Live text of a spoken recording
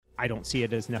I don't see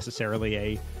it as necessarily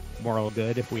a moral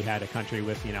good. If we had a country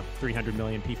with 300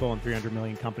 million people and 300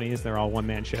 million companies, they're all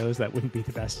one-man shows, that wouldn't be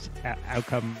the best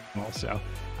outcome. Also,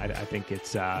 I think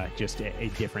it's just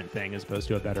a different thing as opposed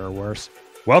to a better or worse.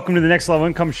 Welcome to the Next Level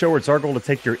Income Show, where it's our goal to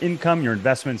take your income, your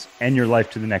investments, and your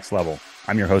life to the next level.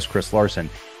 I'm your host, Chris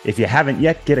Larson. If you haven't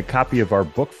yet, get a copy of our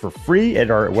book for free at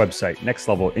our website,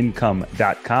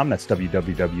 nextlevelincome.com. That's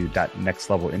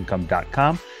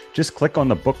www.nextlevelincome.com. Just click on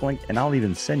the book link, and I'll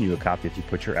even send you a copy if you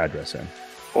put your address in.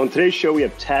 On today's show, we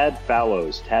have Tad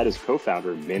Fallows. Tad is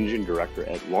co-founder and managing director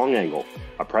at Long Angle,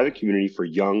 a private community for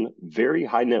young, very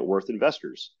high net worth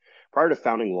investors. Prior to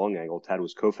founding Long Angle, Tad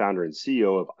was co-founder and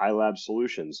CEO of iLab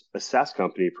Solutions, a SaaS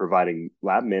company providing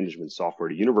lab management software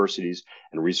to universities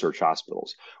and research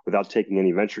hospitals. Without taking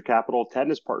any venture capital, Tad and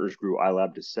his partners grew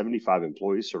iLab to 75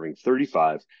 employees, serving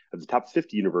 35 of the top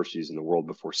 50 universities in the world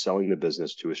before selling the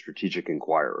business to a strategic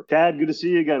acquirer. Tad, good to see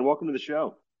you again. Welcome to the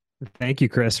show. Thank you,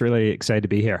 Chris. Really excited to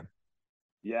be here.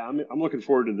 Yeah, I'm looking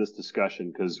forward to this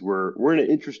discussion because we're in an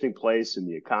interesting place in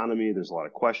the economy. There's a lot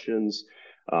of questions,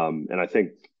 and I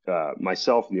think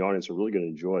myself and the audience are really going to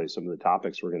enjoy some of the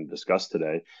topics we're going to discuss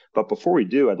today. But before we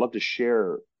do, I'd love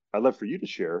for you to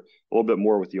share a little bit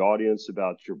more with the audience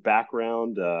about your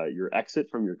background, your exit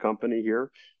from your company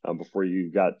here before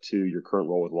you got to your current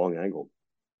role with Long Angle.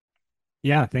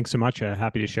 Yeah, thanks so much.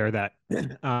 Happy to share that.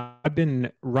 I've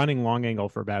been running Long Angle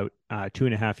for about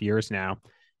 2.5 years now.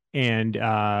 And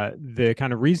the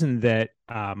kind of reason that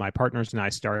my partners and I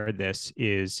started this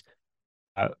is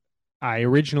I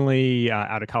originally,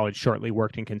 out of college, shortly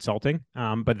worked in consulting.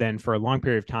 But then for a long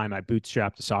period of time, I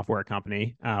bootstrapped a software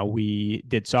company. We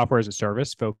did software as a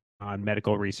service focused on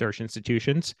medical research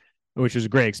institutions, which was a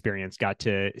great experience. Got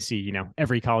to see,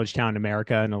 every college town in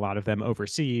America and a lot of them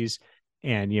overseas.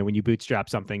 And, when you bootstrap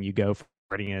something, you go from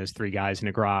starting as 3 guys in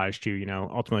a garage to,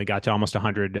 ultimately got to almost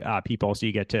 100 people. So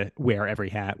you get to wear every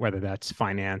hat, whether that's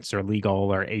finance or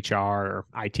legal or HR or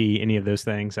IT, any of those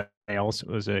things. Sales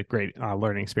was a great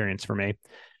learning experience for me.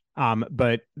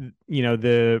 But,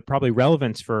 the probably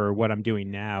relevance for what I'm doing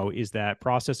now is that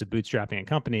process of bootstrapping a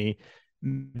company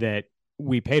that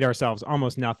we paid ourselves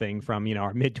almost nothing from,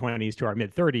 our mid-20s to our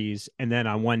mid-30s. And then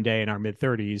on one day in our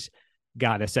mid-30s,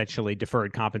 got essentially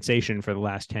deferred compensation for the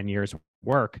last 10 years of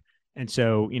work. And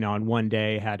so, on one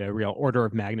day had a real order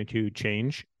of magnitude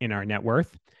change in our net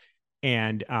worth.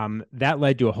 And that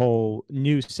led to a whole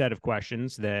new set of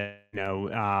questions that,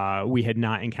 we had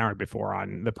not encountered before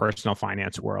on the personal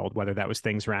finance world, whether that was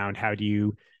things around how do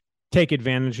you take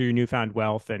advantage of your newfound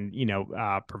wealth and,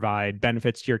 provide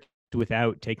benefits to your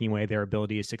without taking away their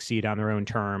ability to succeed on their own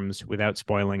terms, without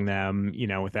spoiling them,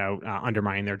 without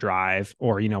undermining their drive,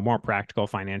 or, more practical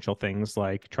financial things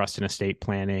like trust and estate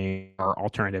planning or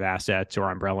alternative assets or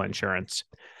umbrella insurance.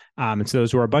 And so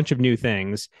those were a bunch of new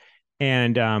things.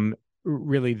 And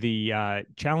really the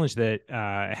challenge that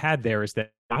I had there is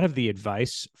that a lot of the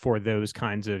advice for those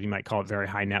kinds of, you might call it very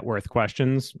high net worth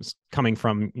questions, was coming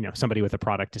from, somebody with a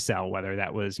product to sell, whether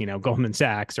that was, Goldman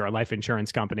Sachs or a life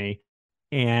insurance company.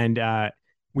 And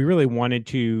we really wanted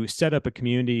to set up a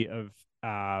community of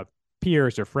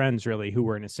peers or friends, really, who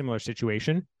were in a similar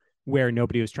situation where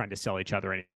nobody was trying to sell each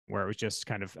other anything, where it was just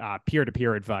kind of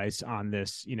peer-to-peer advice on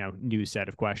this, new set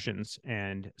of questions.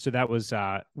 And so that was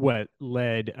what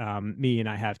led me, and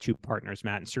I have 2 partners,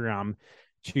 Matt and Suram,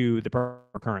 to the program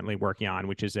we're currently working on,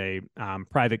 which is a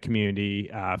private community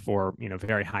for,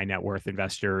 very high net worth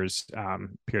investors,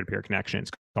 peer-to-peer connections,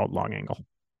 called Long Angle.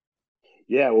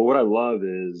 Yeah, well, what I love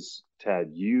is,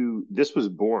 Tad, this was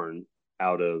born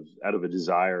out of a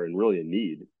desire and really a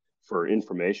need for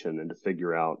information and to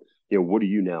figure out, what do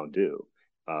you now do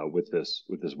with this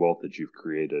wealth that you've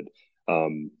created?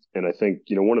 And I think,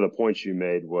 one of the points you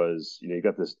made was, you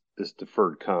got this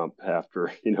deferred comp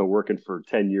after, working for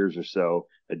 10 years or so,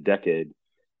 a decade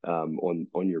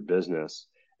on your business.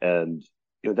 And,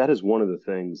 that is one of the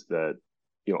things that,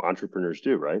 entrepreneurs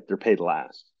do, right? They're paid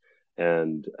last.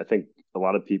 And I think a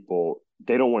lot of people,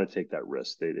 they don't want to take that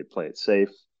risk. They play it safe.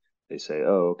 They say,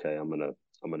 "Oh, okay, I'm gonna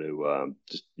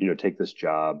just take this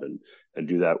job and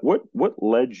do that." What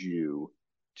led you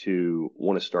to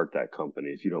want to start that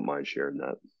company, if you don't mind sharing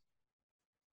that?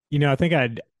 I think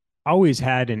I'd always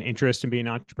had an interest in being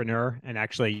an entrepreneur, and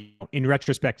actually, in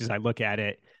retrospect, as I look at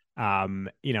it,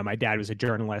 my dad was a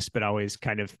journalist, but always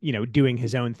kind of, doing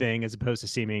his own thing as opposed to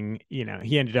seeming,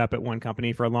 he ended up at one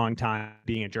company for a long time.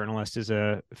 Being a journalist is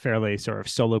a fairly sort of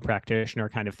solo practitioner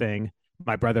kind of thing.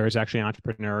 My brother is actually an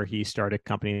entrepreneur. He started a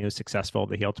company that was successful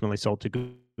that he ultimately sold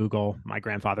to Google. My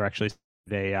grandfather actually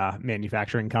started a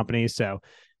manufacturing company. So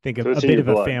think of a bit of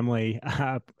a family.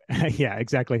 Yeah,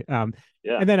 exactly. Yeah.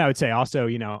 And then I would say also,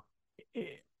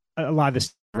 a lot of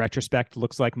this retrospect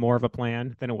looks like more of a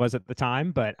plan than it was at the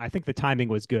time, but I think the timing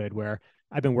was good where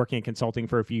I've been working in consulting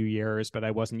for a few years, but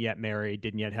I wasn't yet married,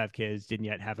 didn't yet have kids, didn't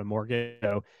yet have a mortgage.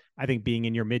 So I think being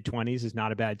in your mid 20s is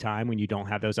not a bad time when you don't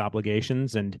have those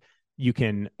obligations and you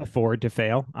can afford to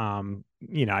fail.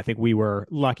 I think we were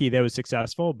lucky that it was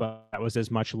successful, but that was as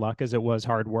much luck as it was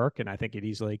hard work. And I think it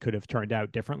easily could have turned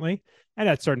out differently. And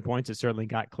at certain points, it certainly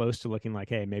got close to looking like,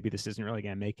 hey, maybe this isn't really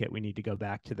going to make it. We need to go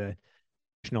back to the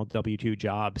traditional W-2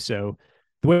 job. So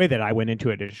the way that I went into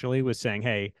it initially was saying,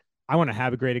 hey, I want to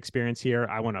have a great experience here.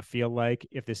 I want to feel like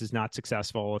if this is not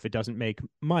successful, if it doesn't make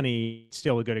money,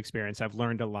 still a good experience. I've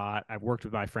learned a lot. I've worked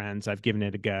with my friends. I've given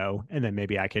it a go. And then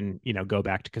maybe I can, go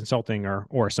back to consulting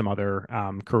or some other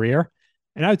career.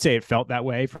 And I would say it felt that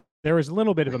way. There was a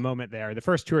little bit of a moment there. The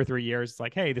first 2 or 3 years, it's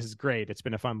like, hey, this is great. It's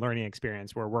been a fun learning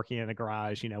experience. We're working in a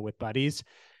garage, with buddies.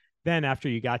 Then after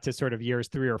you got to sort of years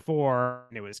 3 or 4,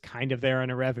 and it was kind of there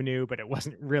in a revenue, but it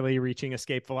wasn't really reaching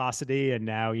escape velocity. And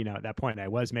now, at that point I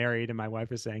was married and my wife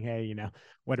was saying, hey,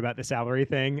 what about the salary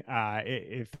thing?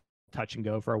 It touch and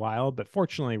go for a while, but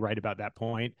fortunately right about that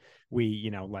point, we,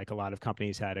 like a lot of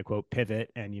companies had a quote pivot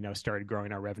and, started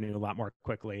growing our revenue a lot more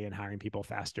quickly and hiring people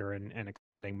faster and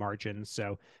expanding margins.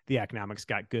 So the economics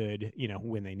got good,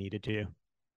 when they needed to.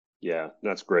 Yeah,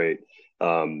 that's great.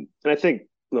 And I think,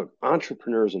 look,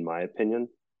 entrepreneurs, in my opinion,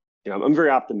 I'm very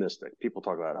optimistic. People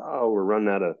talk about, oh, we're running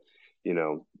out of,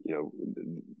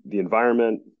 the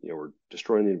environment, we're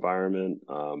destroying the environment.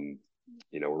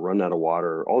 We're running out of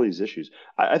water, all these issues.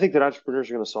 I think that entrepreneurs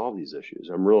are going to solve these issues.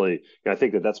 I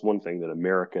think that that's one thing that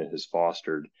America has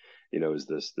fostered, is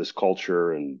this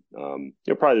culture. And,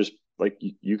 probably there's, like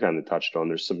you kind of touched on,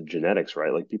 there's some genetics,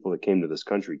 right? Like people that came to this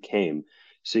country came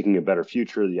seeking a better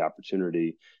future, the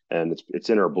opportunity, and it's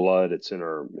in our blood. It's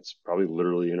probably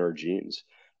literally in our genes.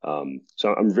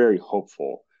 So I'm very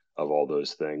hopeful of all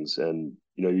those things. And,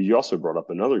 you also brought up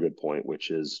another good point,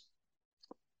 which is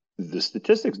the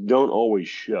statistics don't always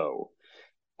show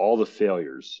all the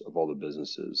failures of all the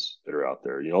businesses that are out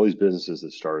there. All these businesses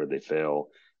that started, they fail.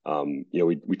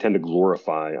 We tend to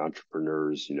glorify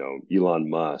entrepreneurs, Elon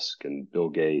Musk and Bill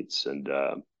Gates. And,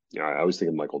 I always think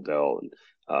of Michael Dell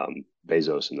and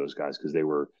Bezos and those guys because they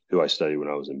were who I studied when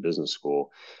I was in business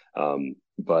school.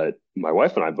 But my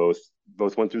wife and I both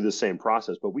went through the same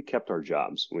process, but we kept our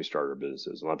jobs when we started our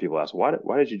businesses. A lot of people ask,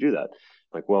 why did you do that?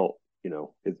 Like, well,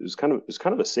 it was kind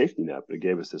of a safety net, but it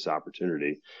gave us this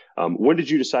opportunity. When did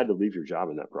you decide to leave your job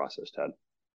in that process, Ted?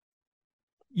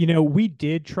 We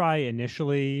did try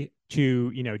initially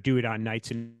to, do it on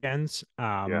nights and weekends.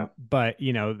 But,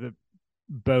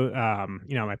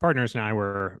 my partners and I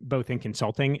were both in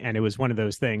consulting, and it was one of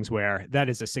those things where that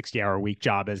is a 60-hour week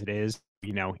job as it is.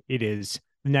 It is,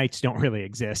 nights don't really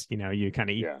exist. You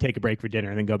kind of take a break for dinner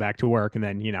and then go back to work, and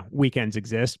then, weekends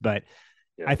exist. But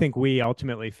I think we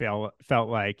ultimately felt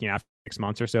like, after 6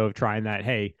 months or so of trying that,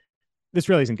 hey, this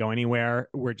really isn't going anywhere.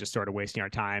 We're just sort of wasting our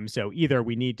time. So either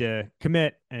we need to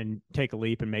commit and take a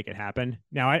leap and make it happen.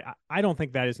 Now, I don't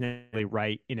think that is necessarily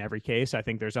right in every case. I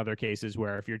think there's other cases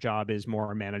where if your job is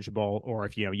more manageable, or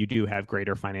if, you do have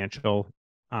greater financial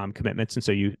commitments, and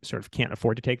so you sort of can't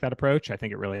afford to take that approach, I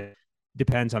think it really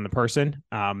depends on the person.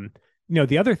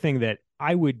 The other thing that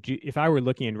I would do if I were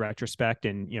looking in retrospect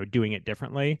and, doing it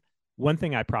differently, one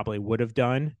thing I probably would have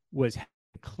done was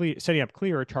setting up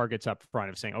clearer targets up front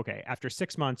of saying, okay, after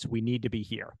 6 months, we need to be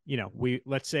here.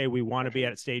 Let's say we want to be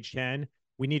at stage 10,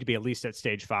 we need to be at least at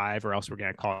stage 5, or else we're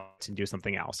going to call it and do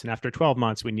something else. And after 12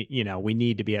 months, we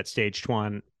need to be at stage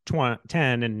 10,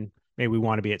 and maybe we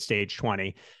want to be at stage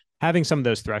 20. Having some of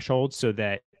those thresholds so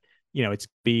that, it's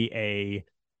be a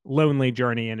lonely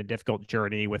journey and a difficult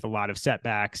journey with a lot of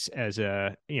setbacks as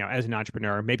an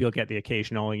entrepreneur. Maybe you'll get the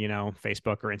occasional,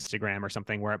 Facebook or Instagram or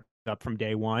something where it's up from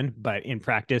day one, but in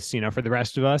practice, for the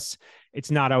rest of us, it's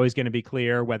not always going to be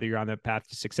clear whether you're on the path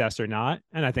to success or not.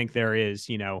 And I think there is,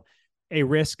 a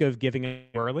risk of giving it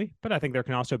early, but I think there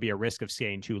can also be a risk of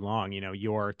staying too long.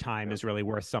 Your time is really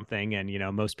worth something.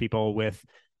 And, most people with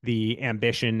the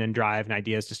ambition and drive and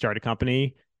ideas to start a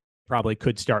company probably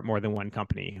could start more than one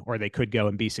company, or they could go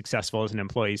and be successful as an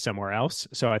employee somewhere else.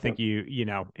 So I think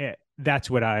that's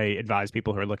what I advise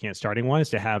people who are looking at starting one, is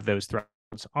to have those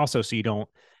thresholds also, so you don't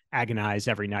agonize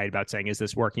every night about saying, is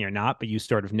this working or not? But you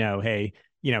sort of know, hey,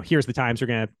 here's the times we're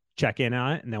going to check in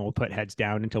on it, and then we'll put heads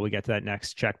down until we get to that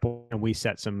next checkpoint, and we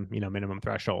set some, minimum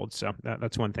thresholds. So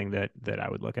that's one thing that I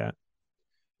would look at.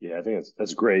 Yeah, I think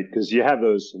that's great, because you have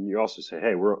those, and you also say,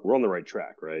 hey, we're on the right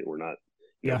track, right? We're not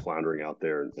floundering out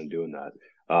there and doing that.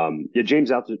 James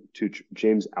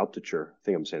Altucher, I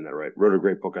think I'm saying that right, wrote a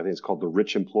great book. I think it's called The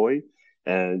Rich Employee.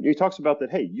 And he talks about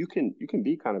that, hey, you can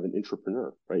be kind of an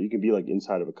entrepreneur, right? You can be like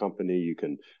inside of a company.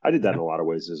 I did that in Yeah. a lot of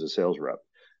ways as a sales rep.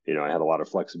 I had a lot of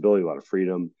flexibility, a lot of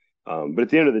freedom. But at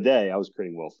the end of the day, I was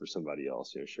creating wealth for somebody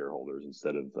else, shareholders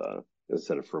instead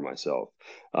of for myself.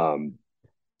 Um,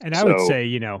 And I would so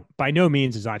say, by no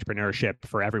means is entrepreneurship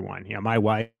for everyone. My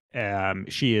wife,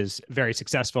 she is very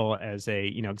successful as a,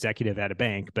 executive at a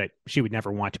bank, but she would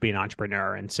never want to be an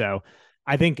entrepreneur. And so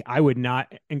I think I would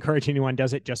not encourage anyone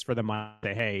does it just for the money.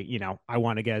 Say, hey, I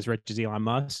want to get as rich as Elon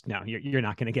Musk. No, you're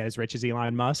not going to get as rich as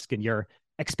Elon Musk, and your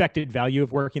expected value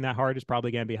of working that hard is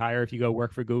probably going to be higher if you go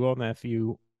work for Google than if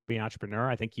you be an entrepreneur.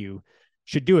 I think you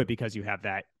should do it because you have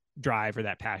that drive or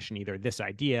that passion, either this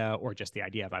idea or just the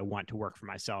idea of I want to work for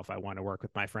myself. I want to work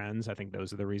with my friends. I think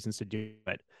those are the reasons to do it.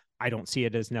 But I don't see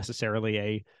it as necessarily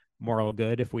a moral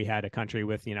good. If we had a country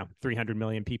with, 300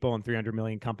 million people and 300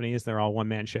 million companies, they're all one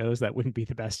man shows, that wouldn't be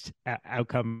the best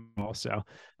outcome. Also,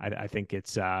 I think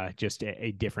it's just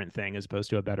a different thing as opposed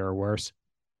to a better or worse.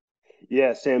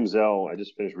 yeah, Sam Zell, I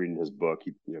just finished reading his book.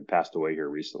 He passed away here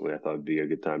recently. I thought it'd be a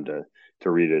good time to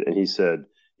read it. And he said,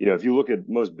 if you look at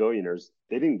most billionaires,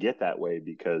 they didn't get that way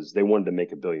because they wanted to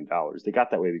make $1 billion. They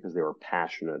got that way because they were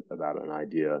passionate about an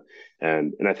idea.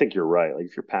 And I think you're right. Like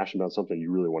if you're passionate about something,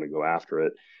 you really want to go after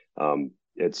it.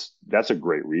 That's a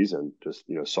great reason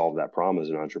to solve that problem as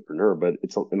an entrepreneur. But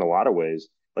it's in a lot of ways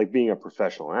like being a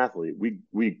professional athlete.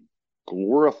 We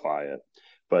glorify it,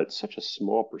 but such a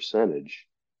small percentage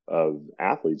of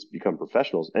athletes become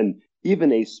professionals, and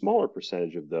even a smaller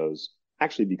percentage of those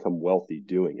actually become wealthy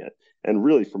doing it. And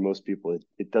really, for most people,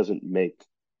 it doesn't make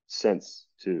sense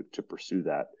to pursue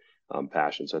that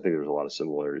passion. So I think there's a lot of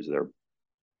similarities there.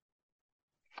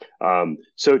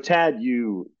 So Tad,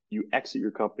 you exit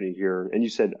your company here, and you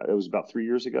said it was about 3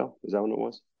 years ago. Is that when it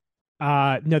was?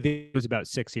 No, it was about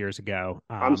 6 years ago.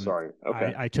 I'm sorry.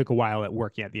 Okay. I took a while at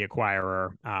working at the acquirer,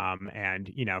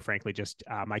 and frankly, just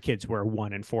my kids were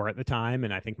 1 and 4 at the time,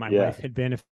 and I think my Yeah. wife had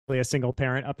been a single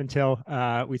parent up until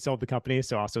we sold the company.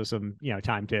 So also some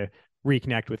time to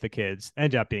reconnect with the kids.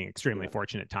 Ended up being extremely Yeah.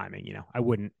 fortunate timing. I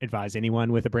wouldn't advise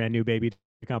anyone with a brand new baby to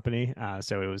the company,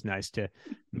 so it was nice to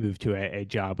move to a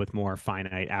job with more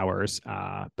finite hours.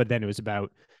 But then it was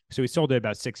about so we sold it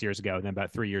about 6 years ago, and then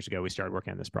about 3 years ago we started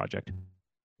working on this project.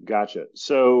 Gotcha.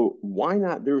 So why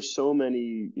not? There's so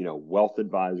many, wealth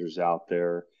advisors out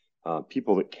there,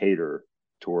 people that cater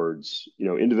towards,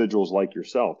 individuals like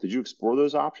yourself. Did you explore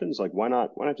those options? Like, why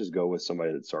not just go with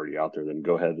somebody that's already out there, then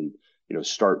go ahead and,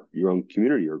 start your own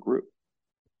community or group?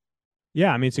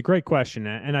 Yeah, I mean, it's a great question.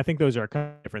 And I think those are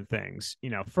kind of different things.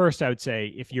 First, I would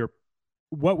say if you're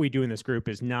what we do in this group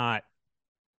is not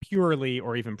purely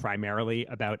or even primarily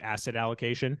about asset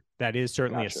allocation. That is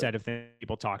certainly a Gotcha. set of things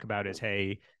people talk about as,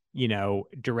 hey,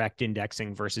 direct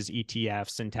indexing versus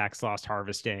ETFs and tax loss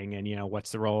harvesting. And,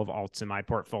 what's the role of alts in my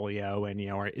portfolio? And,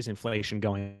 is inflation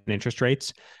going in interest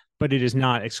rates? But it is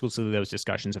not exclusively those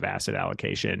discussions of asset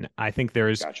allocation. I think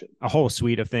there's Gotcha. a whole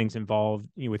suite of things involved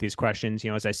with these questions.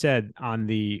 As I said, on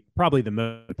the probably the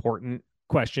most important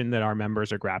question that our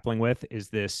members are grappling with is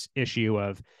this issue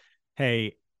of,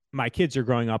 hey, my kids are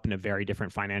growing up in a very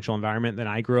different financial environment than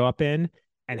I grew up in.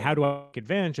 And Yeah. how do I take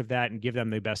advantage of that and give them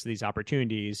the best of these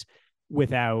opportunities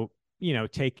without,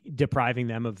 take depriving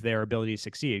them of their ability to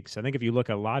succeed? So I think if you look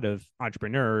at a lot of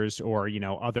entrepreneurs or,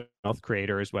 other wealth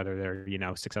creators, whether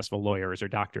they're, successful lawyers or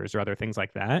doctors or other things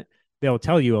like that, they'll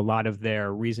tell you a lot of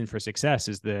their reason for success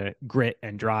is the grit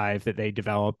and drive that they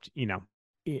developed,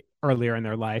 earlier in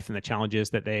their life and the challenges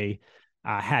that they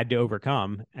had to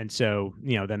overcome. And so,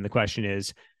 then the question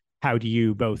is, how do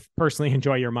you both personally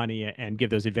enjoy your money and give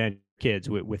those advantage kids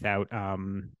without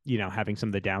having some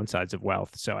of the downsides of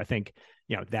wealth? So I think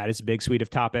that is a big suite of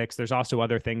topics. There's also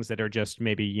other things that are just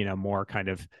maybe more kind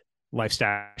of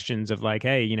lifestyle questions of like,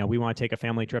 hey, we want to take a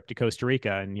family trip to Costa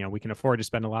Rica, and we can afford to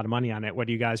spend a lot of money on it. What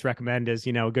do you guys recommend as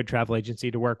a good travel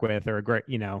agency to work with, or a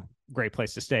great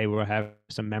place to stay? We'll have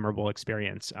some memorable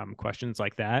experience. Questions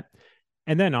like that.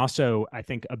 And then also, I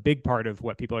think a big part of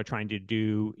what people are trying to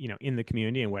do, in the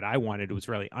community, and what I wanted was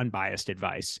really unbiased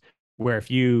advice, where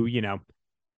if you,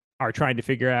 are trying to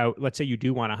figure out, let's say you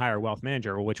do want to hire a wealth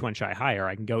manager, well, which one should I hire?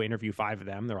 I can go interview 5 of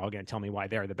them. They're all going to tell me why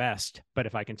they're the best. But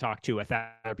if I can talk to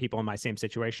 1,000 people in my same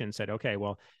situation and said, okay,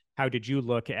 well, how did you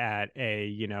look at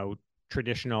a,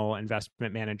 traditional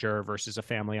investment manager versus a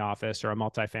family office or a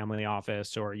multifamily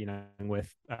office, or,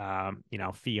 with,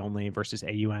 fee only versus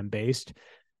AUM based?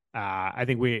 I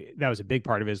think that was a big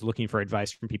part of it, is looking for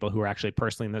advice from people who are actually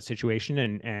personally in that situation,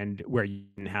 and where you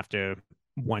didn't have to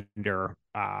wonder,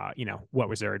 what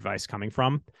was their advice coming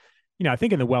from. I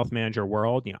think in the wealth manager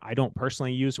world, I don't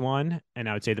personally use one, and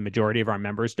I would say the majority of our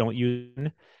members don't use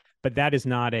one. but that is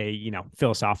not a,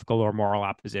 philosophical or moral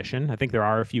opposition. I think there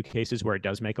are a few cases where it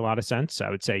does make a lot of sense. I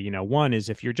would say, one is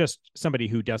if you're just somebody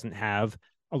who doesn't have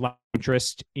a lot of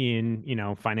interest in,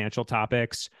 financial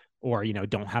topics, or,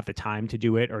 don't have the time to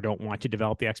do it or don't want to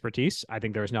develop the expertise, I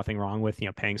think there's nothing wrong with,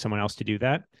 paying someone else to do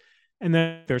that. And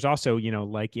then there's also,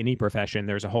 like any profession,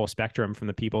 there's a whole spectrum from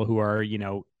the people who are,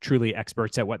 truly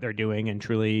experts at what they're doing and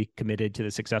truly committed to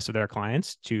the success of their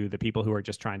clients, to the people who are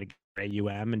just trying to get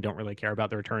AUM and don't really care about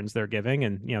the returns they're giving.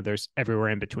 And, there's everywhere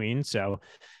in between. So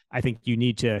I think you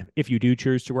need to, if you do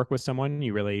choose to work with someone,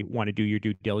 you really want to do your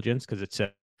due diligence, because it's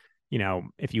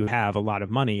if you have a lot of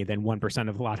money, then 1%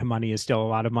 of a lot of money is still a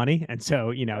lot of money. And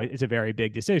so, it's a very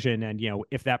big decision. And,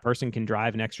 if that person can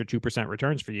drive an extra 2%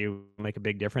 returns for you, it'll make a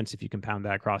big difference if you compound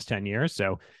that across 10 years.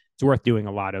 So it's worth doing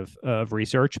a lot of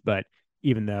research. But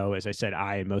even though, as I said,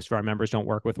 I and most of our members don't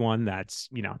work with one, that's,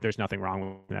 there's nothing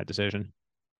wrong with that decision.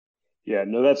 Yeah,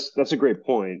 no, that's a great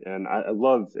point. And I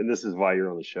love, and this is why you're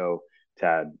on the show,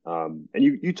 Tad. And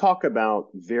you talk about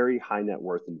very high net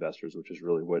worth investors, which is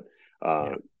really what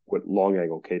Long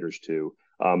Angle caters to.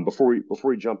 Before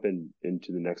we jump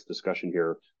into the next discussion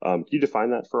here, can you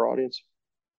define that for our audience?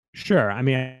 Sure. I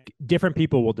mean, different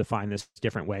people will define this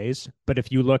different ways, but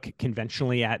if you look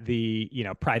conventionally at the,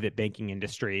 private banking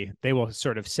industry, they will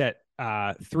sort of set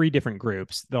three different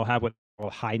groups. They'll have what they call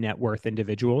high net worth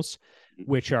individuals,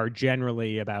 which are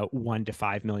generally about $1 to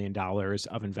 $5 million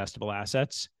of investable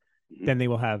assets. Then they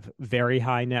will have very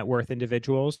high net worth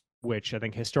individuals, which I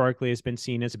think historically has been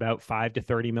seen as about 5 to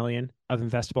 30 million of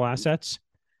investable assets.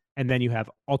 And then you have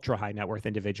ultra high net worth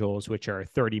individuals, which are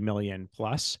 30 million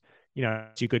plus. So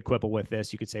you could quibble with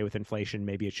this. You could say with inflation,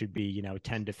 maybe it should be,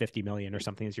 10 to 50 million or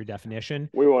something as your definition.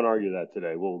 We won't argue that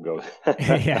today. We'll go.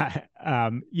 Yeah.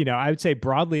 I would say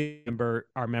broadly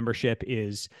our membership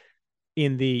is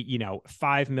in the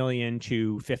 5 million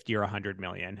to 50 or 100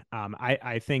 million.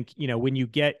 I think when you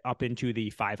get up into the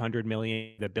 500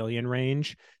 million, the billion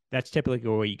range, that's typically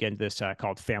where you get this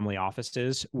called family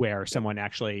offices, where someone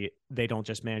actually, they don't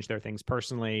just manage their things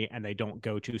personally and they don't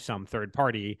go to some third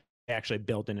party. They actually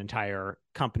build an entire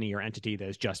company or entity that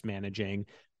is just managing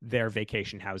their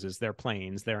vacation houses, their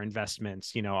planes, their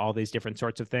investments, all these different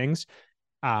sorts of things.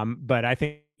 But I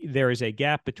think there is a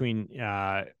gap between,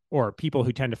 or people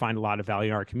who tend to find a lot of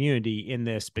value in our community in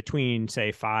this between,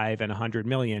 say, 5 and 100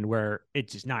 million, where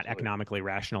it's just not economically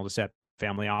rational to set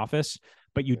family office,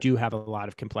 but you do have a lot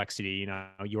of complexity.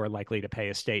 You are likely to pay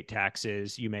estate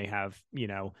taxes. You may have,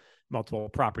 multiple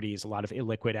properties, a lot of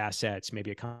illiquid assets,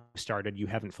 maybe a company started you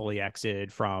haven't fully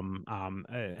exited from,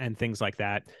 and things like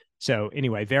that. So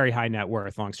anyway, very high net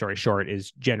worth, long story short,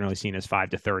 is generally seen as 5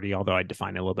 to 30, although I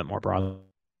define it a little bit more broadly.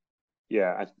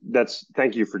 Yeah,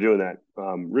 thank you for doing that.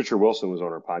 Richard Wilson was on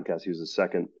our podcast. He was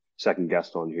the second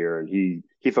guest on here, and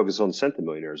he focused on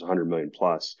centimillionaires, 100 million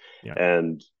plus. Yeah.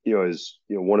 And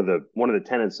one of the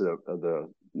tenets of the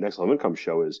Next Level Income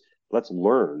show is let's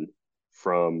learn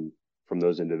from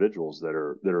those individuals that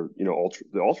are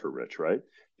the ultra rich, right?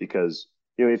 Because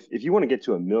if you want to get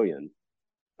to a million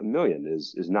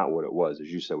is not what it was, as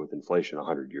you said, with inflation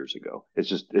 100 years ago. It's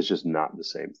just not the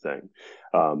same thing.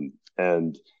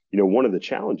 And one of the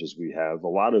challenges we have, a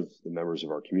lot of the members of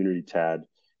our community, Tad,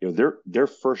 they're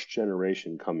first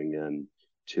generation coming in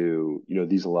to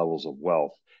these levels of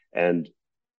wealth, and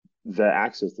the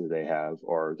access that they have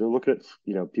they're looking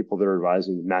at people that are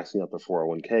advising maxing out their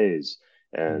 401ks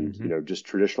and just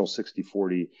traditional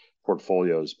 60-40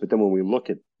 portfolios. But then when we look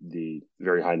at the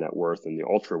very high net worth and the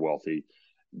ultra wealthy,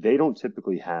 they don't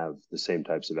typically have the same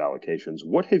types of allocations.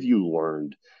 What have you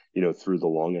learned through the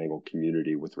Long Angle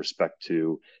community with respect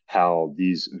to how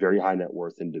these very high net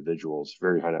worth individuals,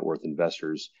 very high net worth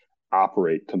investors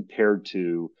operate compared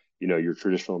to your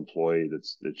traditional employee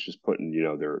that's just putting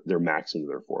their max into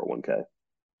their 401k?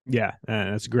 Yeah,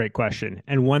 that's a great question.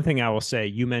 And one thing I will say,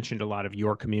 you mentioned a lot of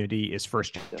your community is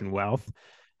first generation wealth.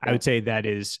 Yeah. I would say that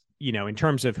is, in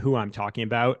terms of who I'm talking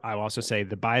about, I will also say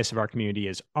the bias of our community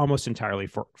is almost entirely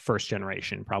for first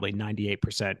generation, probably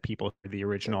 98% people, the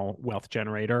original wealth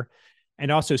generator,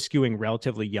 and also skewing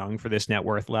relatively young for this net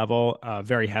worth level,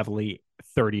 very heavily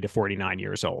 30 to 49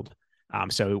 years old.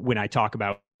 So when I talk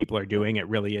about people are doing, it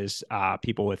really is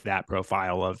people with that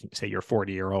profile of, say, your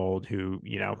 40-year-old who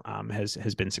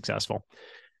has been successful.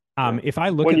 If I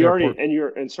look at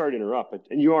sorry to interrupt, but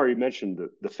you already mentioned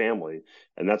the family,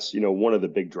 and that's one of the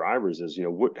big drivers is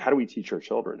how do we teach our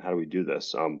children? How do we do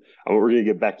this? We're going to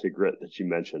get back to grit that you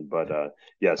mentioned, but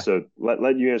so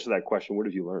let you answer that question. What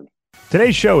have you learned?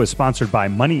 Today's show is sponsored by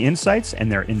Money Insights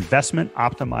and their Investment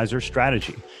Optimizer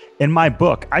strategy. In my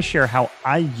book, I share how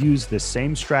I use this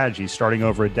same strategy starting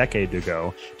over a decade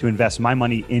ago to invest my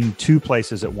money in two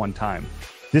places at one time.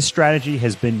 This strategy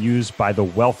has been used by the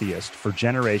wealthiest for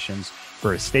generations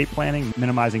for estate planning,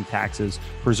 minimizing taxes,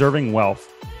 preserving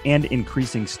wealth, and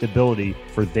increasing stability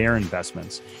for their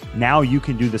investments. Now you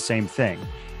can do the same thing.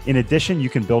 In addition, you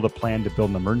can build a plan to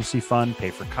build an emergency fund, pay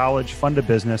for college, fund a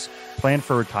business, plan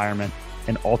for retirement,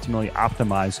 and ultimately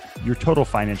optimize your total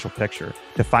financial picture.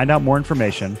 To find out more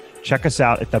information, check us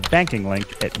out at the banking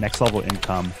link at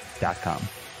nextlevelincome.com.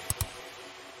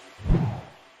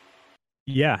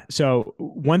 Yeah. So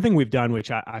one thing we've done, which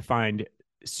I find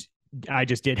I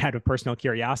just did out of personal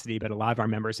curiosity, but a lot of our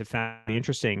members have found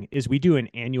interesting, is we do an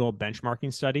annual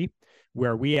benchmarking study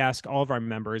where we ask all of our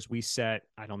members, we set,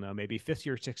 I don't know, maybe 50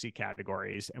 or 60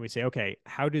 categories. And we say, okay,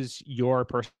 how does your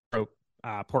personal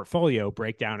portfolio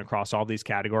break down across all these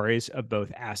categories of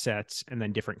both assets and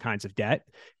then different kinds of debt?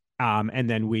 And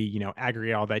then we,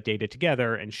 aggregate all that data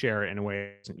together and share it in a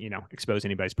way, expose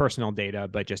anybody's personal data,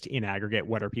 but just in aggregate,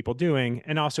 what are people doing?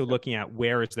 And also looking at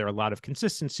where is there a lot of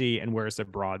consistency and where is the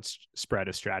broad spread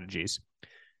of strategies.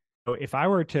 So if I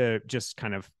were to just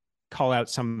kind of call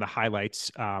out some of the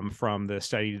highlights from the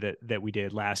study that we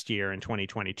did last year in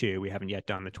 2022, we haven't yet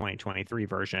done the 2023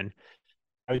 version.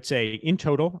 I would say in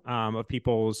total of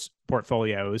people's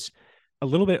portfolios, a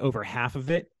little bit over half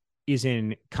of it is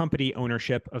in company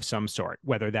ownership of some sort,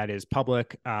 whether that is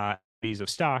public equities of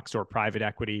stocks or private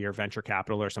equity or venture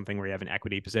capital or something where you have an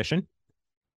equity position.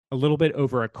 A little bit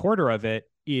over a quarter of it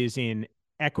is in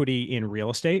equity in real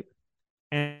estate.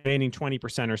 And the remaining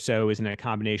 20% or so is in a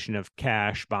combination of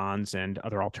cash, bonds, and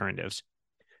other alternatives.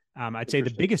 I'd say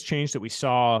the biggest change that we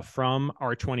saw from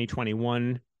our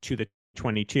 2021 to the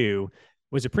 22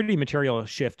 was a pretty material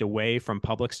shift away from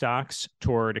public stocks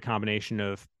toward a combination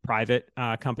of private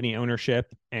company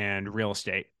ownership and real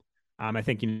estate. I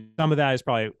think some of that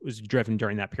was driven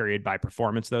during that period by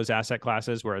performance of those asset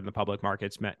classes, where the public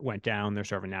markets went down. There's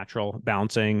sort of a natural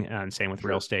balancing, and same with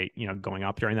real estate, going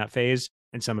up during that phase.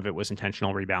 And some of it was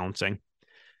intentional rebalancing.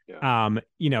 Yeah.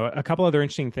 A couple other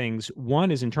interesting things.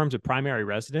 One is in terms of primary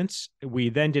residence, we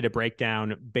then did a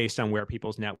breakdown based on where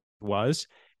people's net was.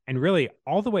 And really,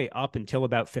 all the way up until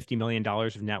about $50 million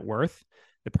of net worth,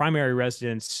 the primary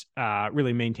residence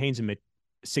really maintains a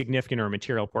significant or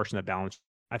material portion of the balance.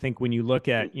 I think when you look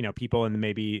at people in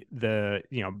maybe the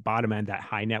bottom end, that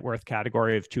high net worth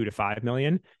category of 2 to 5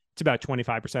 million, it's about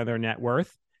 25% of their net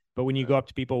worth. But when you go up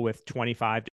to people with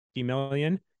 25 to 50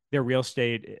 million, their real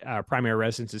estate primary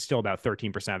residence is still about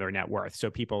 13% of their net worth. So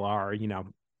people are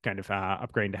kind of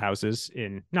upgrading to houses,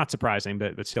 in not surprising,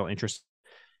 but still interesting.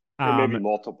 Maybe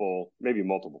multiple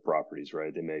properties,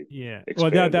 right? They may. Yeah.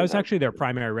 Well, that was actually their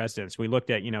primary residence. We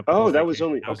looked at, that was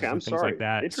only, okay, I'm sorry. Like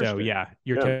that. So yeah,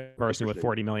 your typical person with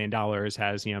 $40 million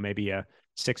has, maybe a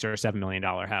 $6 or $7 million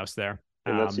house there.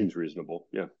 And that seems reasonable.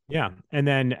 Yeah. Yeah. And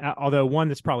then, although one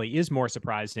that's probably is more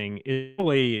surprising is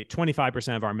only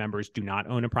 25% of our members do not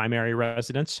own a primary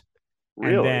residence.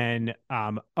 Really? And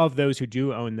then of those who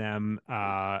do own them,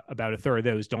 about a third of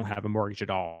those don't have a mortgage at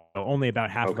all. So only about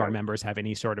half of our members have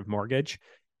any sort of mortgage.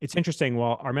 It's interesting.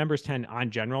 Well, our members tend, on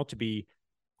general, to be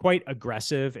quite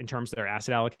aggressive in terms of their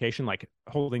asset allocation, like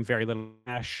holding very little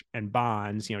cash and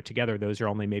bonds. Together, those are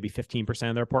only maybe 15%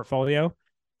 of their portfolio.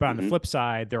 But on the flip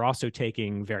side, they're also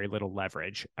taking very little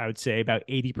leverage. I would say about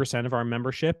 80% of our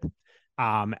membership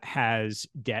has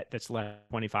debt that's less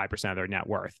than 25% of their net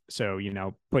worth. So,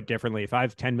 put differently, if I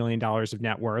have $10 million of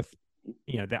net worth,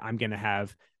 that I'm going to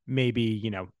have maybe,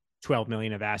 12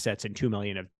 million of assets and 2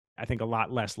 million of, I think, a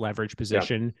lot less leverage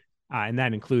position. Yeah. And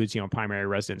that includes, primary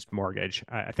residence mortgage.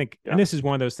 I think, and this is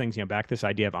one of those things, back to this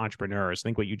idea of entrepreneurs. I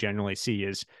think what you generally see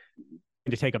is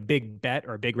to take a big bet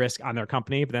or a big risk on their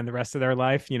company, but then the rest of their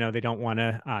life, they don't want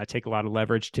to take a lot of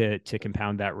leverage to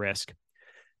compound that risk.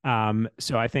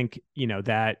 So I think,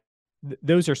 that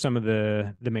those are some of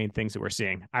the main things that we're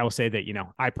seeing. I will say that,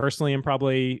 I personally am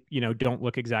probably, don't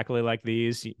look exactly like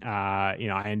these.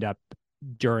 I end up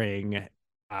during,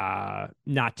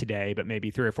 not today, but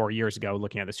maybe 3 or 4 years ago,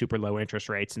 looking at the super low interest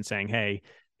rates and saying, hey,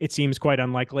 it seems quite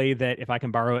unlikely that if I can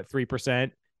borrow at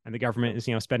 3% and the government is,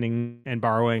 spending and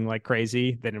borrowing like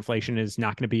crazy, that inflation is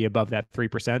not going to be above that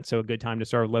 3%. So a good time to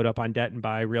sort of load up on debt and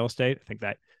buy real estate. I think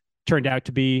that turned out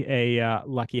to be a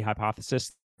lucky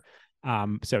hypothesis.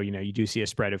 So, you do see a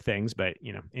spread of things, but,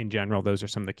 in general, those are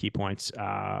some of the key points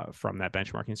from that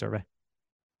benchmarking survey.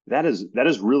 That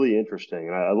is really interesting.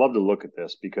 And I love to look at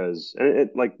this because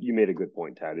like you made a good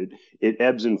point, Tad. It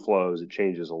ebbs and flows. It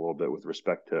changes a little bit with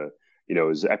respect to,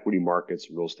 is equity markets,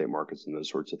 real estate markets, and those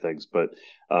sorts of things. But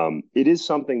it is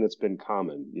something that's been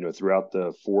common, throughout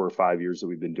the 4 or 5 years that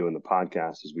we've been doing the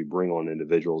podcast, as we bring on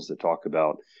individuals that talk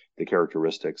about the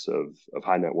characteristics of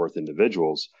high net worth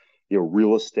individuals.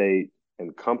 Real estate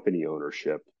and company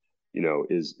ownership,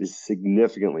 is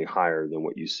significantly higher than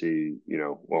what you see.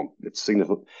 It's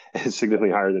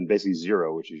significantly higher than basically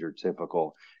zero, which is your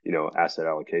typical, asset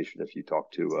allocation if you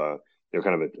talk to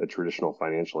kind of a traditional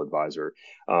financial advisor.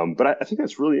 But I think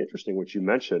that's really interesting what you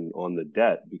mentioned on the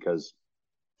debt, because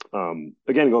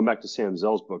again, going back to Sam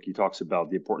Zell's book, he talks about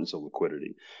the importance of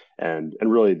liquidity and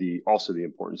really also the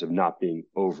importance of not being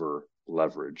over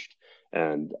leveraged.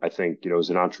 And I think, as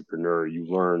an entrepreneur, you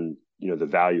learn, the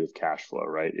value of cash flow,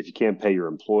 right? If you can't pay your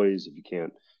employees, if you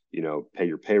can't, pay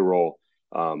your payroll,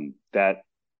 that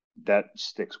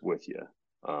sticks with you.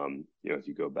 If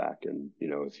you go back and,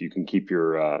 if you can keep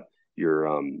your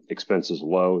expenses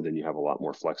low, then you have a lot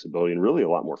more flexibility and really a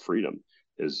lot more freedom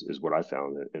is what I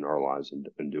found in our lives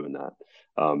in doing that.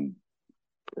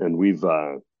 And we've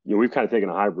kind of taken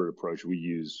a hybrid approach.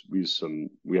 We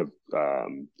have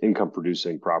income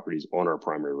producing properties on our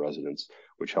primary residence,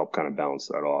 which help kind of balance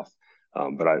that off.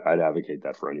 But I'd advocate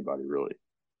that for anybody, really.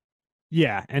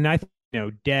 Yeah. And I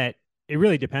think, debt, it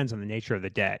really depends on the nature of the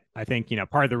debt. I think,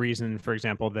 part of the reason, for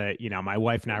example, that, my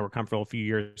wife and I were comfortable a few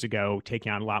years ago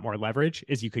taking on a lot more leverage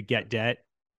is you could get debt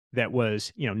that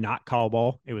was, not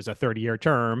callable. It was a 30-year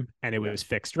term and it was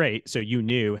fixed rate. So you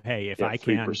knew, hey, if I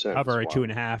can cover a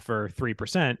 2.5 or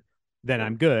 3%, then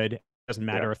I'm good. It doesn't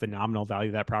matter if the nominal value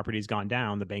of that property has gone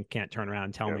down. The bank can't turn around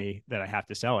and tell me that I have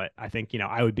to sell it. I think,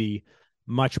 I would be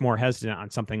much more hesitant on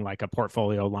something like a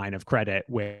portfolio line of credit,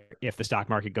 where if the stock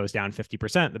market goes down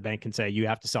 50%, the bank can say you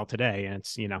have to sell today and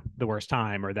it's, the worst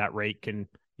time, or that rate can,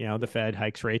 the Fed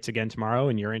hikes rates again tomorrow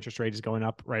and your interest rate is going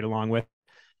up right along with.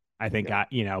 I think,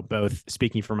 both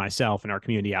speaking for myself and our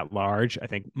community at large, I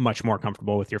think much more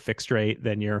comfortable with your fixed rate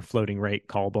than your floating rate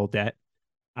callable debt.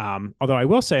 Although I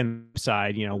will say on the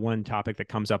side, one topic that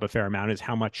comes up a fair amount is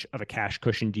how much of a cash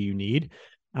cushion do you need?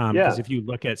 Because if you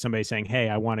look at somebody saying, hey,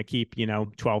 I want to keep,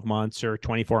 12 months or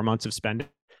 24 months of spending,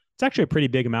 it's actually a pretty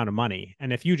big amount of money.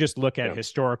 And if you just look at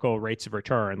historical rates of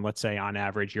return, let's say on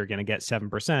average, you're going to get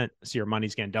 7%. So your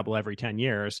money's going to double every 10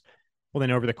 years. Well,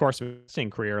 then over the course of a investing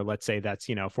career, let's say that's,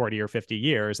 40 or 50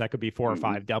 years, that could be 4 or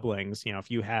 5 doublings.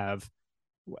 If you have,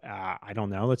 I don't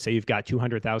know, let's say you've got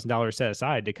 $200,000 set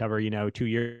aside to cover, 2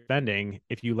 years spending.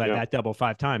 If you let that double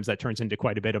 5 times, that turns into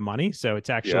quite a bit of money. So it's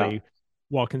actually,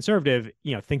 while conservative,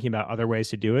 thinking about other ways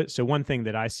to do it. So one thing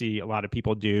that I see a lot of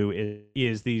people do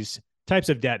is these types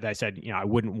of debt that I said, I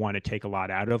wouldn't want to take a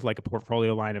lot out of, like a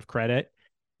portfolio line of credit.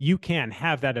 You can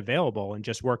have that available and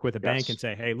just work with a bank and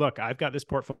say, hey, look, I've got this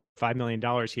portfolio, $5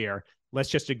 million here. Let's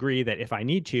just agree that if I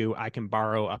need to, I can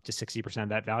borrow up to 60% of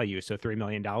that value. So $3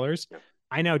 million.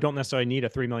 I now don't necessarily need a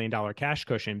 $3 million cash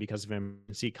cushion because if an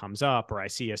emergency comes up or I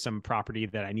see some property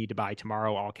that I need to buy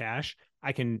tomorrow, all cash,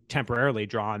 I can temporarily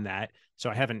draw on that. So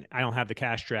I don't have the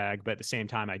cash drag, but at the same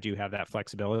time, I do have that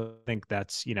flexibility. I think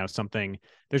that's, something,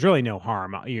 there's really no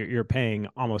harm. You're paying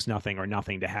almost nothing or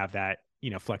nothing to have that,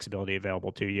 flexibility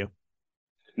available to you.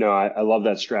 No, I love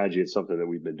that strategy. It's something that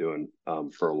we've been doing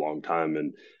for a long time.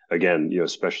 And again,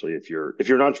 especially if you're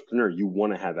an entrepreneur, you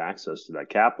want to have access to that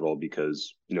capital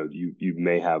because, you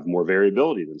may have more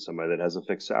variability than somebody that has a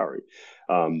fixed salary.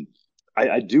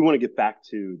 I do want to get back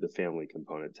to the family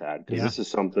component, Tad, because this is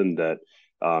something that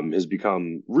has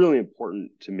become really important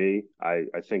to me. I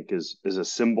think is a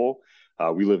symbol.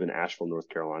 We live in Asheville, North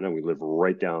Carolina. We live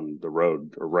right down the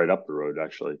road, or right up the road,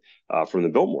 actually, from the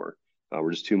Biltmore.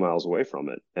 We're just 2 miles away from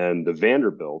it. And the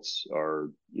Vanderbilts are,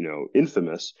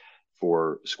 infamous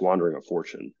for squandering a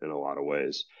fortune in a lot of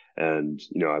ways. And,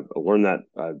 I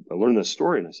learned this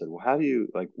story and I said, well,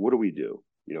 what do we do?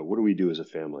 What do we do as a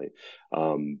family?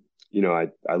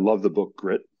 I love the book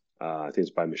Grit. I think it's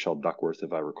by Michelle Duckworth,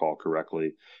 if I recall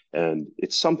correctly. And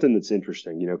it's something that's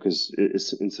interesting, because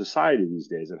it's in society these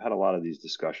days. I've had a lot of these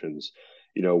discussions,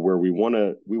 where we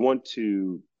want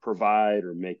to provide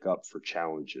or make up for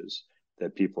challenges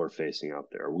that people are facing out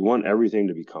there. We want everything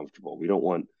to be comfortable. We don't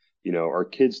want, our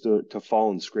kids to fall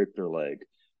and scrape their leg.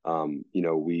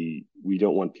 We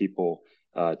don't want people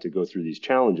to go through these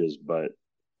challenges, but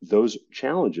those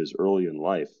challenges early in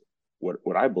life,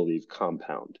 what I believe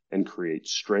compound and create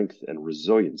strength and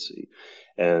resiliency.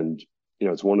 And,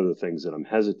 it's one of the things that I'm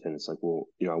hesitant. It's like, well,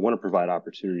 I want to provide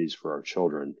opportunities for our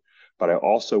children, but I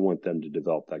also want them to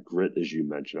develop that grit, as you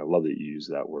mentioned. I love that you use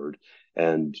that word.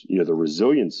 And, the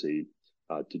resiliency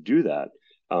to do that.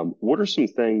 What are some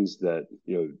things that,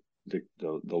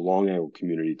 the long angle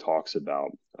community talks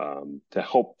about to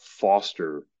help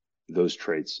foster those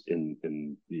traits in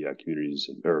the communities,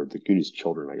 or the community's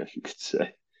children, I guess you could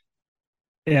say.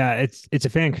 Yeah, it's a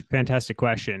fantastic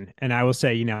question, and I will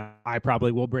say, I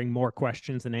probably will bring more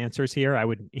questions than answers here. I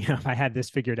would, if I had this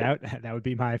figured out, that would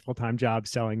be my full-time job,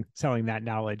 selling that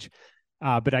knowledge.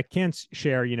 But I can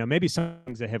share, maybe some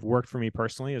things that have worked for me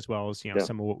personally, as well as Yeah,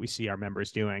 some of what we see our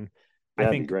members doing. I yeah,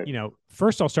 that'd be think, great.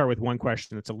 first I'll start with one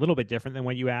question that's a little bit different than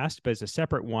what you asked, but it's a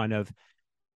separate one of,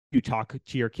 you talk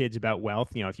to your kids about wealth.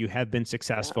 If you have been Yeah,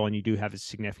 successful and you do have a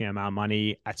significant amount of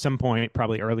money, at some point,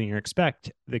 probably early in your expect,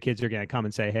 the kids are going to come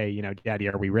and say, hey, daddy,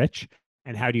 are we rich?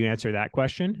 And how do you answer that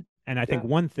question? And I think yeah,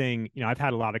 one thing, I've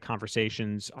had a lot of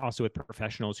conversations also with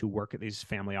professionals who work at these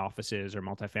family offices or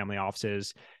multifamily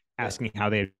offices, yeah, asking how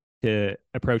they to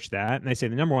approach that. And they say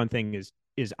the number one thing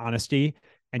is honesty,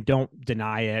 and don't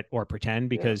deny it or pretend,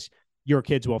 yeah. because your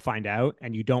kids will find out,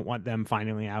 and you don't want them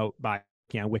finding out by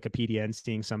Wikipedia and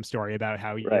seeing some story about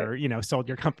how Right. you're, sold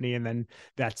your company. And then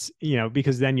that's,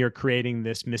 because then you're creating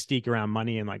this mystique around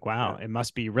money, and like, wow, Yeah, it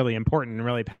must be really important and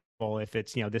really powerful if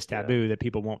it's, this yeah. taboo that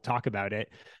people won't talk about it,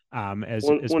 as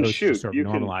One opposed to just shoot, sort of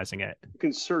normalizing it. you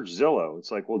can search Zillow.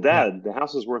 It's like, well, Yeah. Dad, the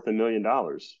house is worth $1 million.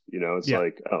 It's Yeah.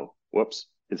 like, oh, whoops.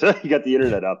 It's you got the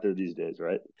internet out there these days,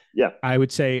 right? Yeah, I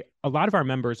would say a lot of our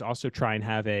members also try and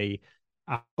have a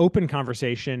open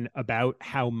conversation about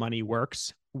how money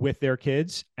works with their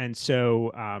kids. And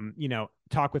so,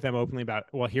 talk with them openly about,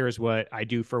 well, here's what I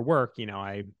do for work.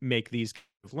 I make these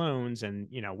loans, and,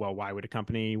 well, why would a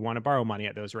company want to borrow money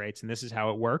at those rates? And this is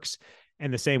how it works.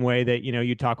 And the same way that,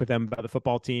 you talk with them about the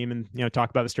football team, and, talk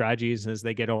about the strategies as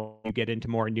they get old, you get into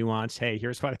more nuanced. Hey,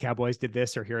 here's why the Cowboys did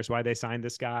this, or here's why they signed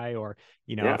this guy. Or,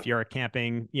 yeah, if you're a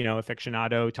camping,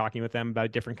 aficionado, talking with them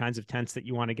about different kinds of tents that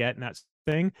you want to get and that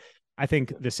thing. I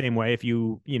think the same way, if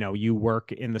you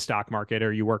work in the stock market,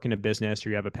 or you work in a business, or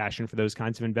you have a passion for those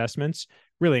kinds of investments,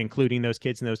 really including those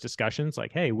kids in those discussions,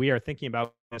 like, hey, we are thinking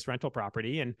about this rental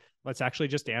property, and let's actually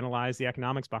just analyze the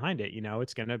economics behind it.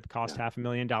 It's going to cost yeah.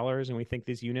 $500,000, and we think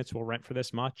these units will rent for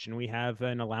this much, and we have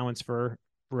an allowance for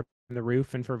the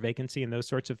roof and for vacancy and those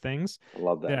sorts of things, I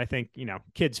love that that. I think,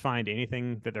 kids find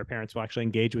anything that their parents will actually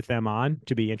engage with them on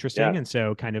to be interesting. Yeah, And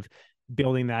so kind of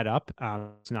building that up,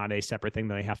 it's not a separate thing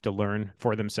that they have to learn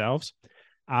for themselves.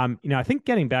 I think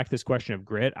getting back to this question of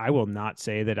grit, I will not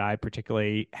say that I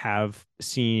particularly have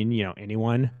seen,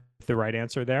 anyone with the right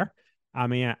answer there. I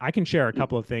mean, I can share a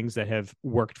couple of things that have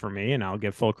worked for me, and I'll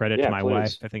give full credit to yeah. my wife.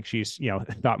 Please, I think she's,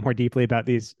 thought more deeply about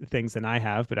these things than I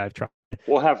have, but I've tried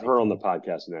we'll have her on the thinking.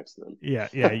 podcast next then. Yeah,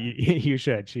 yeah, you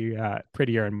should. She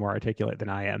prettier and more articulate than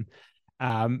I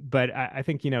am. But I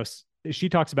think, she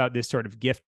talks about this sort of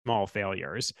gift small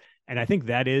failures. And I think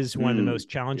that is one of the most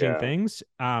challenging Yeah, things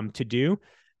to do.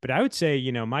 But I would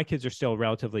say, my kids are still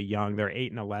relatively young. They're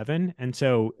 8 and 11. And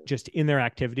so just in their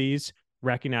activities,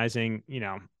 recognizing,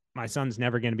 my son's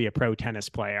never going to be a pro tennis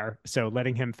player. So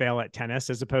letting him fail at tennis,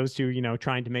 as opposed to,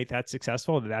 trying to make that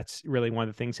successful, that's really one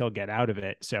of the things he'll get out of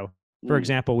it. So, for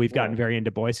example, we've yeah, gotten very into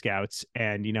Boy Scouts,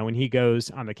 and, when he goes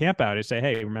on the camp out, I say,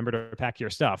 hey, remember to pack your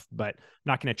stuff, but I'm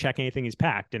not going to check anything he's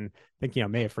packed. And I think,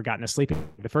 may have forgotten a sleeping bag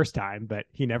the first time, but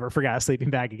he never forgot a sleeping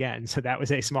bag again. So that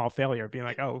was a small failure, being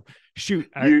like, oh, shoot,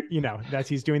 you.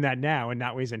 he's doing that now, and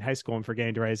not when he's in high school and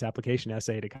forgetting to write his application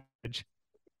essay to college.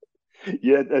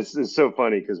 Yeah, that's it's so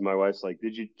funny because my wife's like,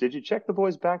 "Did you check the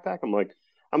boys' backpack?" I'm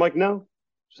like, no.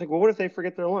 She's like, "Well, what if they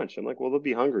forget their lunch?" I'm like, "Well, they'll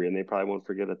be hungry and they probably won't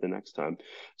forget it the next time."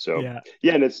 So Yeah.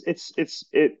 yeah, and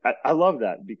I love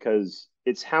that because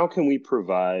it's how can we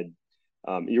provide.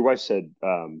 Your wife said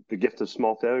the gift of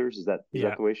small failures. Is that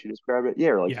Yeah. the way she described it?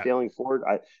 Yeah, or like Yeah. failing forward.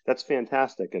 That's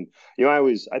fantastic. And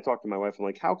I talk to my wife. I'm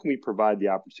like, how can we provide the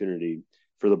opportunity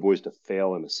for the boys to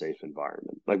fail in a safe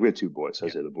environment? Like we have two boys, so I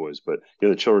Yeah. say the boys, but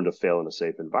the children to fail in a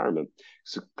safe environment,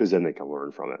 because then they can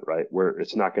learn from it, right? Where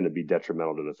it's not going to be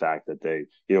detrimental to the fact that they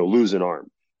lose an arm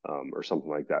or something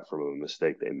like that from a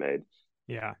mistake they made.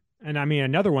 Yeah. And I mean,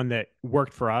 another one that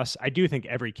worked for us, I do think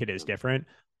every kid is Yeah. different.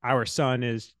 Our son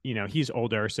is, he's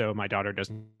older, so my daughter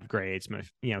doesn't have grades.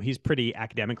 He's pretty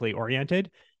academically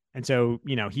oriented. And so,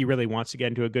 he really wants to get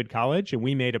into a good college. And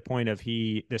we made a point of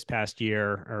this past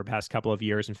year, or past couple of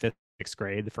years, in fifth, sixth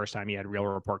grade, the first time he had real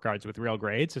report cards with real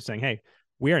grades, of saying, hey,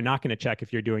 we are not going to check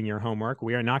if you're doing your homework.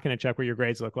 We are not going to check what your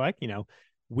grades look like.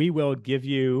 We will give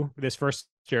you this first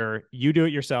year. You do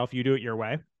it yourself. You do it your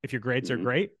way. If your grades are Mm-hmm.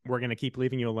 great, we're going to keep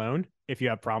leaving you alone. If you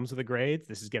have problems with the grades,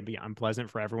 this is going to be unpleasant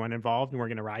for everyone involved, and we're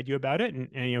going to ride you about it.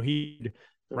 And he'd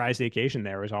rise to the occasion.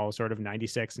 There was all sort of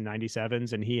 96 and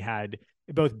 97s, and he had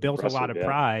both built a lot Impressive, of yeah.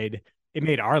 pride it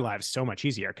made our lives so much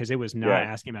easier because it was not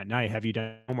asking about night, have you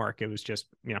done homework? It was just,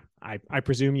 I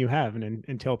presume you have, and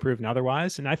until proven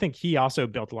otherwise. And I think he also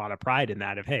built a lot of pride in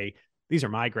that of, hey, these are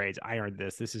my grades. I earned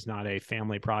this. This is not a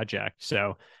family project.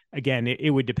 So again, it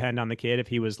would depend on the kid. If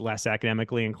he was less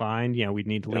academically inclined, we'd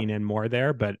need to lean in more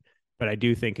there. But I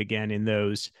do think, again, in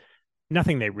those,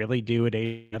 nothing they really do at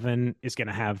 11 is going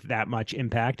to have that much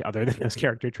impact other than those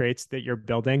character traits that you're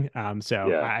building.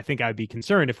 I think I'd be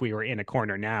concerned if we were in a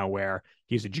corner now where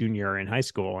he's a junior in high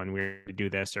school and we're to do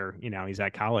this, or, he's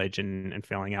at college and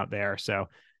failing out there. So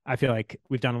I feel like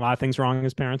we've done a lot of things wrong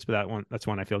as parents, but that's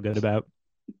one I feel good about.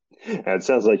 It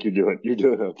sounds like you're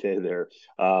doing okay there.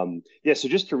 So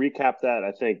just to recap that,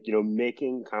 I think,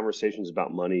 making conversations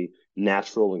about money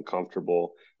natural and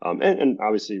comfortable, and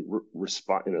obviously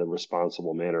respond in a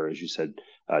responsible manner, as you said,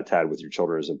 Tad, with your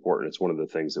children is important. It's one of the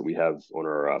things that we have on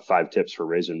our 5 tips for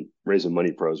raising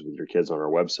money pros with your kids on our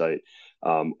website.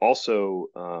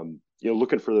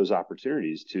 Looking for those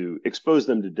opportunities to expose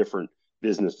them to different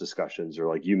business discussions, or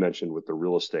like you mentioned with the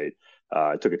real estate.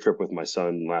 I took a trip with my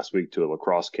son last week to a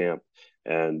lacrosse camp,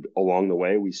 and along the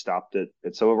way we stopped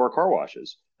at some of our car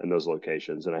washes in those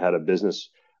locations. And I had a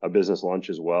business lunch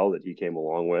as well that he came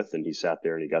along with, and he sat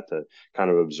there and he got to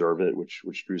kind of observe it, which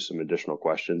drew some additional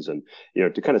questions, and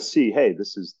to kind of see, hey,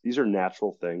 these are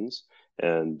natural things,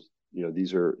 and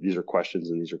these are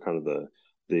questions, and these are kind of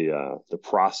the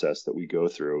process that we go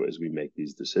through as we make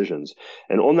these decisions.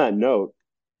 And on that note,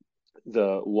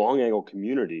 the long angle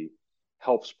community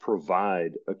helps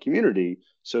provide a community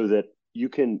so that you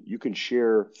can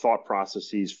share thought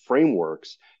processes,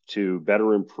 frameworks to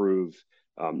better improve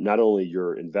not only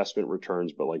your investment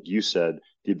returns, but like you said,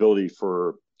 the ability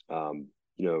for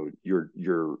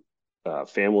your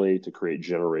family to create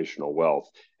generational wealth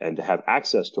and to have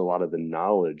access to a lot of the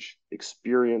knowledge,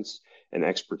 experience, and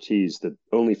expertise that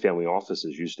only family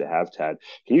offices used to have. Tad,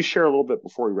 can you share a little bit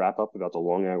before we wrap up about the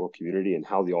long angle community and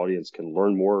how the audience can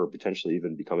learn more or potentially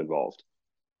even become involved?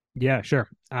 Yeah, sure.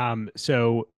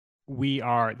 So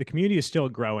the community is still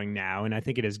growing now, and I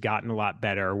think it has gotten a lot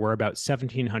better. We're about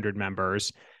 1,700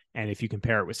 members. And if you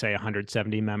compare it with, say,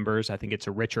 170 members, I think it's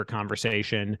a richer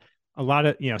conversation. A lot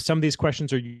of, some of these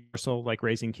questions are universal, like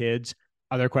raising kids.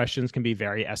 Other questions can be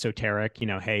very esoteric,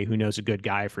 hey, who knows a good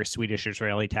guy for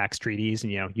Swedish-Israeli tax treaties?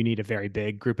 And, you need a very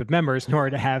big group of members in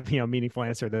order to have, meaningful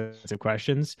answer to those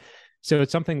questions. So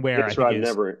it's something where I've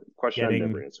never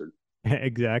answered.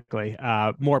 Exactly.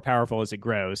 More powerful as it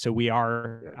grows. So we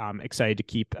are excited to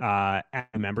keep adding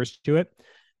members to it.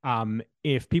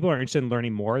 If people are interested in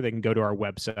learning more, they can go to our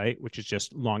website, which is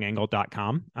just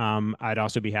longangle.com. I'd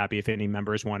also be happy if any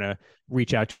members want to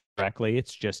reach out directly.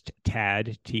 It's just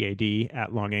TAD, TAD at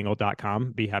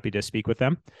longangle.com. Be happy to speak with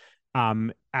them.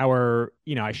 I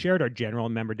shared our general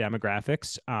member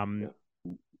demographics.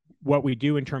 What we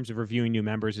do in terms of reviewing new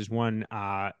members is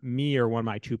me or one of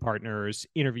my 2 partners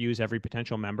interviews every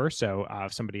potential member. So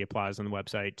if somebody applies on the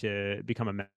website to become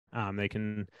a member, they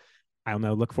can, I don't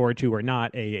know, look forward to or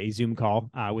not a Zoom call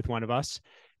with one of us.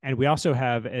 And we also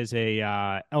have as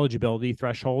a eligibility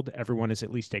threshold, everyone is at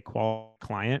least a qual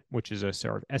client, which is a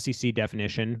sort of SEC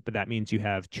definition, but that means you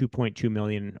have 2.2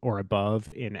 million or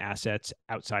above in assets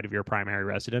outside of your primary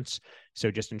residence.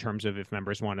 So just in terms of if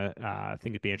members want to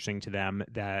think it'd be interesting to them,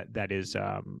 that is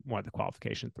one of the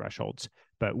qualification thresholds.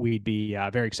 But we'd be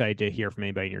very excited to hear from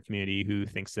anybody in your community who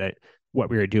thinks that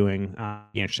what we are doing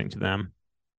be interesting to them.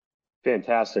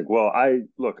 Fantastic. Well, I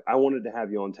wanted to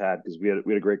have you on, Tad, because we had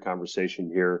a great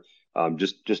conversation here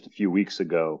just a few weeks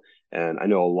ago, and I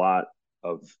know a lot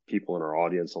of people in our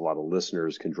audience, a lot of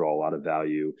listeners can draw a lot of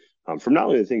value from not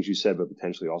only the things you said, but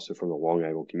potentially also from the long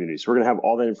angle community. So we're going to have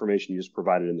all that information you just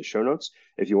provided in the show notes.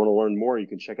 If you want to learn more, you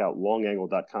can check out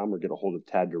longangle.com or get a hold of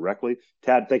Tad directly.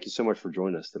 Tad, thank you so much for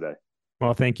joining us today.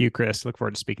 Well, thank you, Chris. Look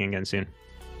forward to speaking again soon.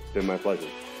 It's been my pleasure.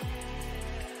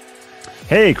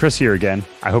 Hey, Chris here again.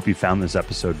 I hope you found this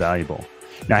episode valuable.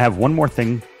 Now, I have one more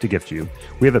thing to gift you.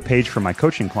 We have a page for my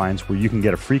coaching clients where you can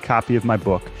get a free copy of my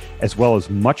book, as well as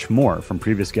much more from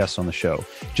previous guests on the show.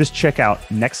 Just check out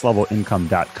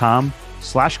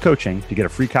nextlevelincome.com/coaching to get a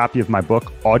free copy of my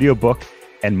book, audiobook,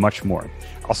 and much more.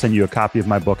 I'll send you a copy of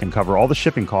my book and cover all the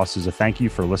shipping costs as a thank you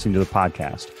for listening to the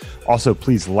podcast. Also,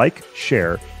 please like,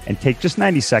 share, and take just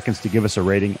 90 seconds to give us a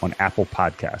rating on Apple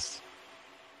Podcasts.